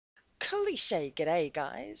Cliche G'day,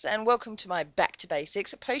 guys, and welcome to my Back to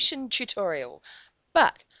Basics potion tutorial.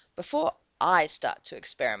 But before I start to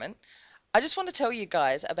experiment, I just want to tell you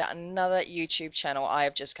guys about another YouTube channel I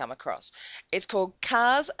have just come across. It's called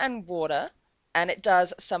Cars and Water, and it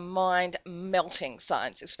does some mind-melting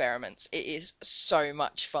science experiments. It is so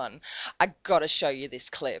much fun. I gotta show you this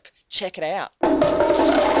clip. Check it out.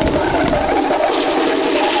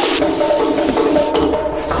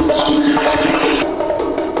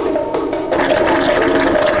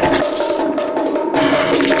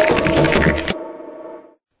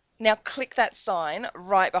 Now click that sign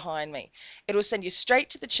right behind me. It'll send you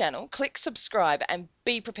straight to the channel. Click subscribe and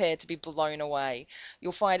be prepared to be blown away.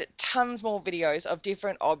 You'll find tons more videos of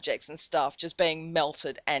different objects and stuff just being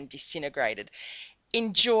melted and disintegrated.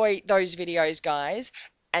 Enjoy those videos, guys,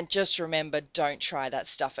 and just remember, don't try that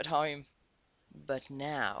stuff at home. But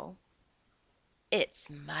now, it's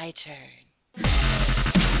my turn.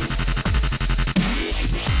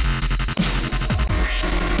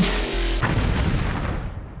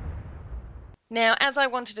 Now, as I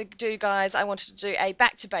wanted to do, guys, I wanted to do a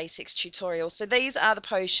back to basics tutorial. So these are the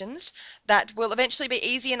potions that will eventually be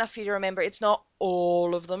easy enough for you to remember. It's not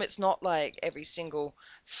all of them. It's not like every single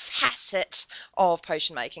facet of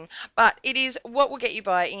potion making. But it is what will get you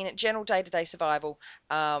by in general day-to-day survival.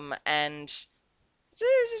 And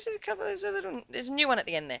there's a new one at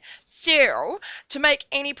the end there. So, to make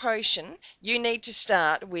any potion, you need to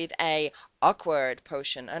start with a awkward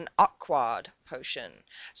potion, an awkward potion.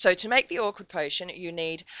 So to make the awkward potion, you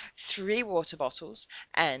need 3 water bottles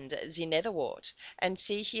and the nether wart. And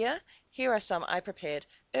see here are some I prepared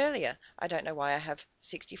earlier. I don't know why I have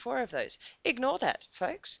 64 of those. Ignore that,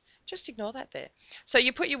 folks. Just ignore that there. So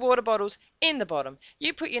you put your water bottles in the bottom.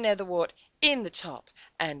 You put your nether wart in the top.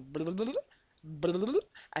 And blah, blah, blah, blah, blah, blah,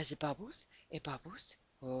 as it bubbles.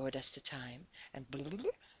 Oh, that's the time. And blah, blah,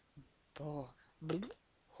 blah, blah, blah,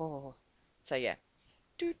 oh. So yeah.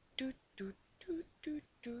 Do, do, do, do, do,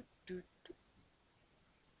 do, do, do.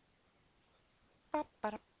 Ba,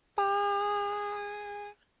 ba, da, ba.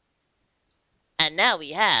 And now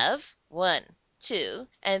we have 1, 2,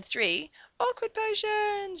 and 3 awkward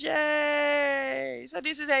potions. Yay! So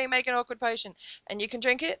this is how you make an awkward potion, and you can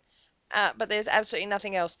drink it, but there's absolutely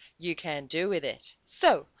nothing else you can do with it.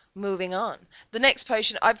 So moving on. The next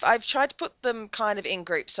potion, I've tried to put them kind of in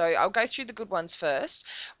groups, so I'll go through the good ones first.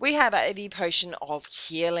 We have the potion of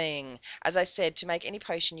healing. As I said, to make any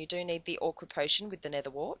potion, you do need the awkward potion with the nether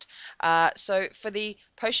wart. So for the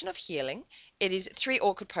potion of healing, it is 3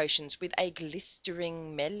 awkward potions with a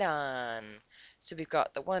glistering melon. So we've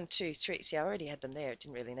got the 1, 2, 3. See, I already had them there. It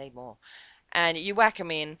didn't really need more. And you whack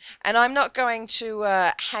them in, and I'm not going to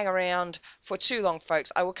hang around for too long,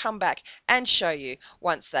 folks. I will come back and show you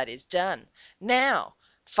once that is done. Now,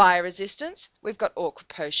 fire resistance, we've got awkward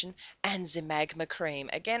potion and the magma cream.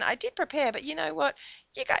 Again, I did prepare, but you know what?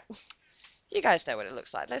 You guys know what it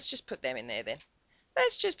looks like. Let's just put them in there then.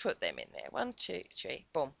 Let's just put them in there. 1, 2, 3,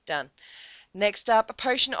 boom, done. Next up, a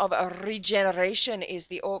potion of regeneration is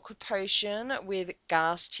the awkward potion with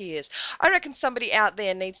gas tears. I reckon somebody out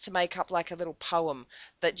there needs to make up like a little poem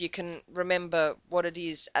that you can remember what it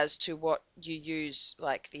is as to what you use,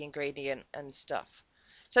 like the ingredient and stuff.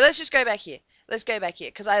 So let's just go back here. Let's go back here,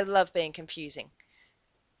 because I love being confusing.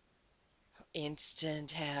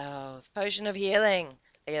 Instant health. Potion of healing.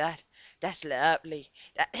 Look at that. That's lovely.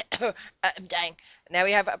 I'm dying. Now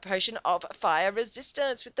we have a potion of fire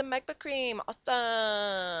resistance with the magma cream.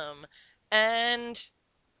 Awesome. And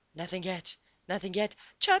nothing yet. Nothing yet.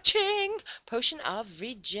 Cha-ching! Potion of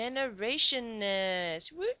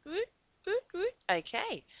regeneration-ness. Woot, woot, woot, woot.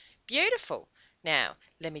 Okay. Beautiful. Now,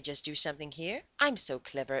 let me just do something here. I'm so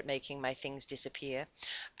clever at making my things disappear.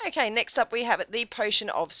 Okay, next up we have the potion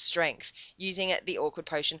of strength, using the awkward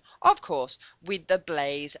potion, of course, with the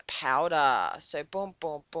blaze powder. So, boom,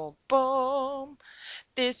 boom, boom, boom.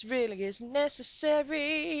 This really is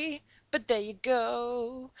necessary, but there you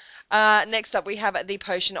go. Next up we have the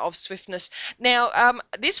potion of swiftness. Now,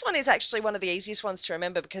 this one is actually one of the easiest ones to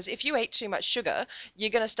remember, because if you eat too much sugar, you're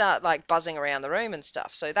going to start like buzzing around the room and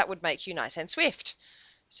stuff. So that would make you nice and swift.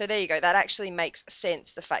 So there you go. That actually makes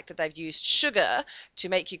sense, the fact that they've used sugar to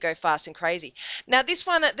make you go fast and crazy. Now this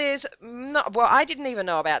one, there's not, well, I didn't even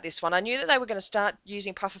know about this one. I knew that they were going to start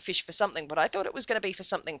using pufferfish for something, but I thought it was going to be for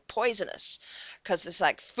something poisonous, because it's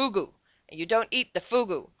like fugu, and you don't eat the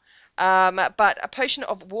fugu. But a potion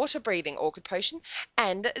of water breathing, awkward potion,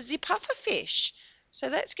 and the pufferfish. So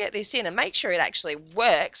let's get this in and make sure it actually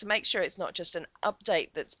works. Make sure it's not just an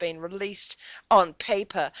update that's been released on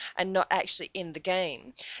paper and not actually in the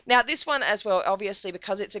game. Now this one as well, obviously,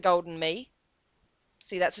 because it's a golden me.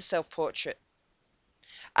 See, that's a self-portrait.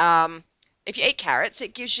 If you eat carrots,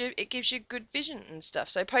 it gives you good vision and stuff.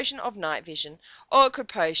 So potion of night vision, awkward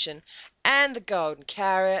potion, and the golden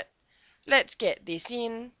carrot. Let's get this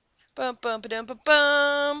in. Bum bum ba dum bum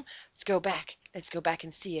bum. Let's go back. Let's go back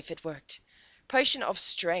and see if it worked. Potion of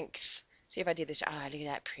strength. See if I did this. Ah, look at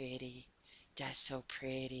that pretty. That's so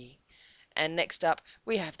pretty. And next up,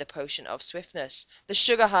 we have the potion of swiftness, the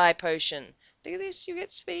sugar high potion. Look at this. You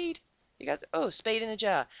get speed. You got speed in a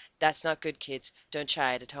jar. That's not good, kids. Don't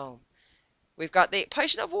try it at home. We've got the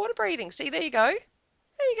potion of water breathing. See, there you go.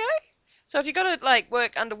 There you go. So if you've got to like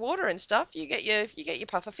work underwater and stuff, you get your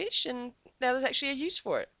puffer fish, and now there's actually a use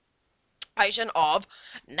for it. Potion of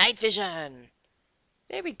night vision.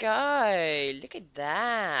 There we go. Look at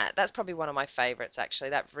that. That's probably one of my favorites, actually.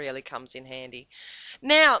 That really comes in handy.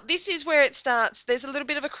 Now, this is where it starts. There's a little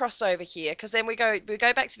bit of a crossover here, because then we go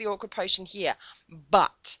back to the awkward potion here.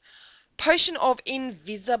 But potion of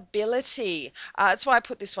invisibility. That's why I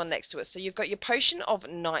put this one next to it. So you've got your potion of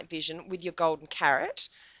night vision with your golden carrot,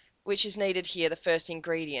 which is needed here, the first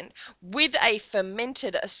ingredient, with a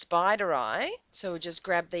fermented spider eye. So we'll just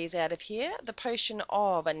grab these out of here. The potion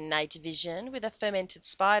of a night vision with a fermented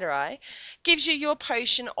spider eye gives you your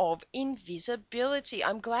potion of invisibility.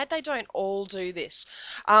 I'm glad they don't all do this.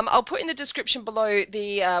 I'll put in the description below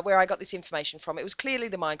the where I got this information from. It was clearly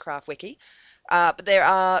the Minecraft wiki. But there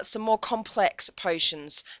are some more complex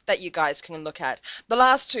potions that you guys can look at. The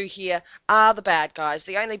last two here are the bad guys,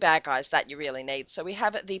 the only bad guys that you really need. So we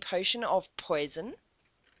have the potion of poison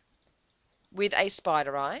with a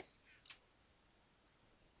spider eye.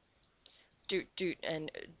 Doot.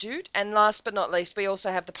 And last but not least, we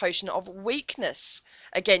also have the potion of weakness.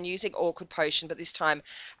 Again, using awkward potion, but this time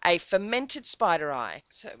a fermented spider eye.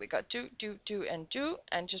 So we got do,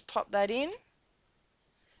 and just pop that in.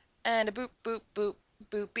 And a boop, boop, boop,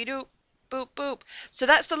 boopy doop, boop, boop. So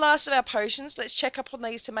that's the last of our potions. Let's check up on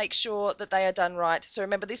these to make sure that they are done right. So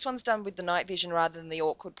remember, this one's done with the night vision rather than the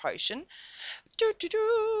awkward potion.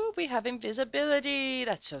 We have invisibility.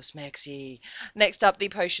 That's so smexy. Next up, the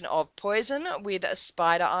potion of poison with a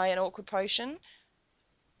spider eye and awkward potion.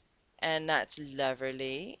 And that's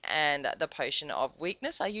lovely. And the potion of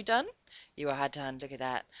weakness. Are you done? You are done. Look at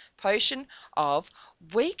that. Potion of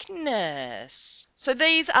weakness. So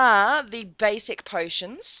these are the basic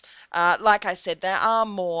potions. Like I said, there are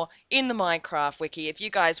more in the Minecraft wiki if you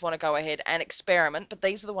guys want to go ahead and experiment, but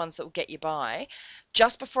these are the ones that will get you by.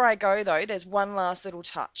 Just before I go, though, there's one last little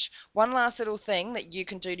touch. One last little thing that you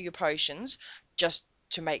can do to your potions just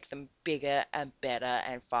to make them bigger and better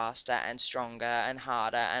and faster and stronger and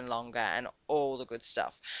harder and longer and all the good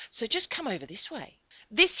stuff. So just come over this way.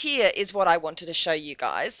 This here is what I wanted to show you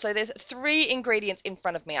guys. So there's 3 ingredients in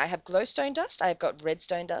front of me. I have glowstone dust, I've got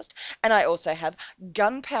redstone dust, and I also have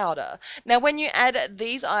gunpowder. Now when you add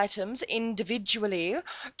these items individually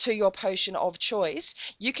to your potion of choice,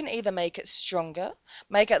 you can either make it stronger,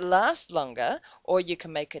 make it last longer, or you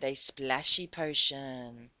can make it a splashy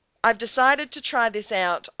potion. I've decided to try this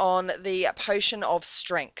out on the potion of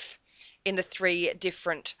strength in the 3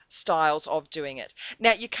 different styles of doing it.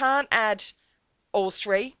 Now you can't add all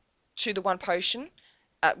 3 to the one potion.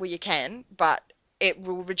 Well, you can, but it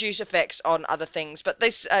will reduce effects on other things. But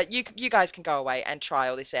this, you guys can go away and try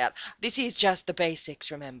all this out. This is just the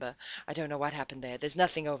basics, remember. I don't know what happened there. There's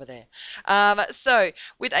nothing over there. So,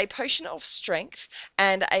 with a potion of strength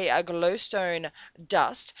and a glowstone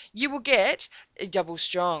dust, you will get a double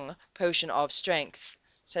strong potion of strength.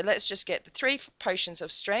 So let's just get the 3 potions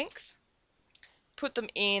of strength. Put them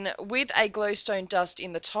in with a glowstone dust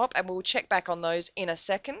in the top, and we'll check back on those in a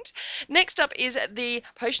second. Next up is the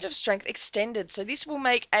potion of strength extended. So this will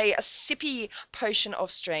make a sippy potion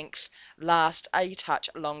of strength last a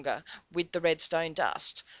touch longer with the redstone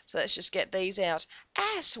dust. So let's just get these out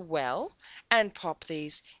as well and pop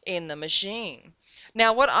these in the machine.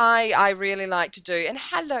 Now what I really like to do, and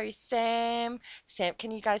hello Sam. Sam,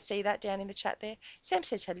 can you guys see that down in the chat there? Sam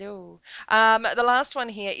says hello. The last one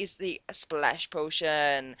here is the splash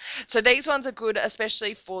potion. So these ones are good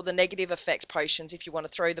especially for the negative effect potions if you want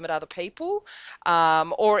to throw them at other people.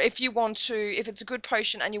 Or if it's a good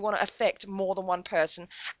potion and you want to affect more than one person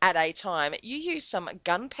at a time, you use some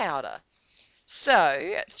gunpowder.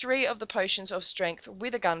 So 3 of the potions of strength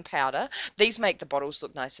with a gunpowder. These make the bottles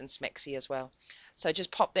look nice and smexy as well. So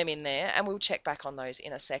just pop them in there and we'll check back on those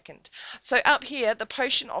in a second. So up here, the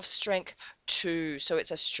potion of strength 2. So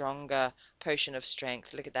it's a stronger potion of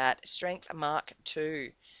strength. Look at that. Strength mark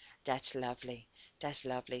 2. That's lovely. That's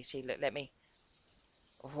lovely. See, look, let me.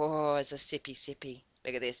 Oh, it's a sippy.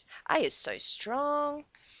 Look at this. It's so strong.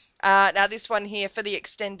 Now this one here for the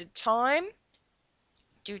extended time.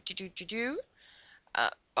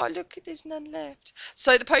 Oh, look, there's none left.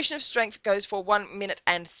 So the potion of strength goes for 1 minute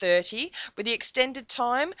and 30. With the extended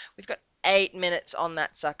time, we've got 8 minutes on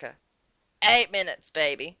that sucker. 8 minutes,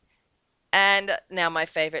 baby. And now my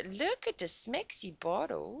favourite. Look at the smexy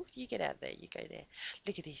bottle. You get out there. You go there.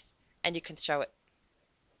 Look at this. And you can throw it.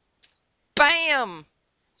 Bam!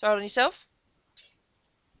 Throw it on yourself.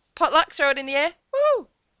 Potluck, throw it in the air. Woo!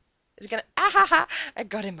 It's gonna, ha! It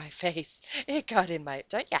got in my face. It got in my,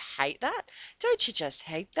 don't you hate that? Don't you just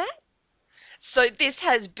hate that? So this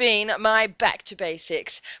has been my back to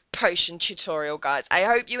basics potion tutorial, guys. I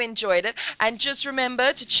hope you enjoyed it. And just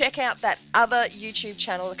remember to check out that other YouTube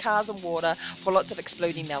channel, the Cars and Water, for lots of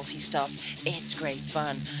exploding melty stuff. It's great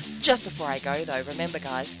fun. Just before I go though, remember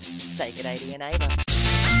guys, say good day to your neighbour.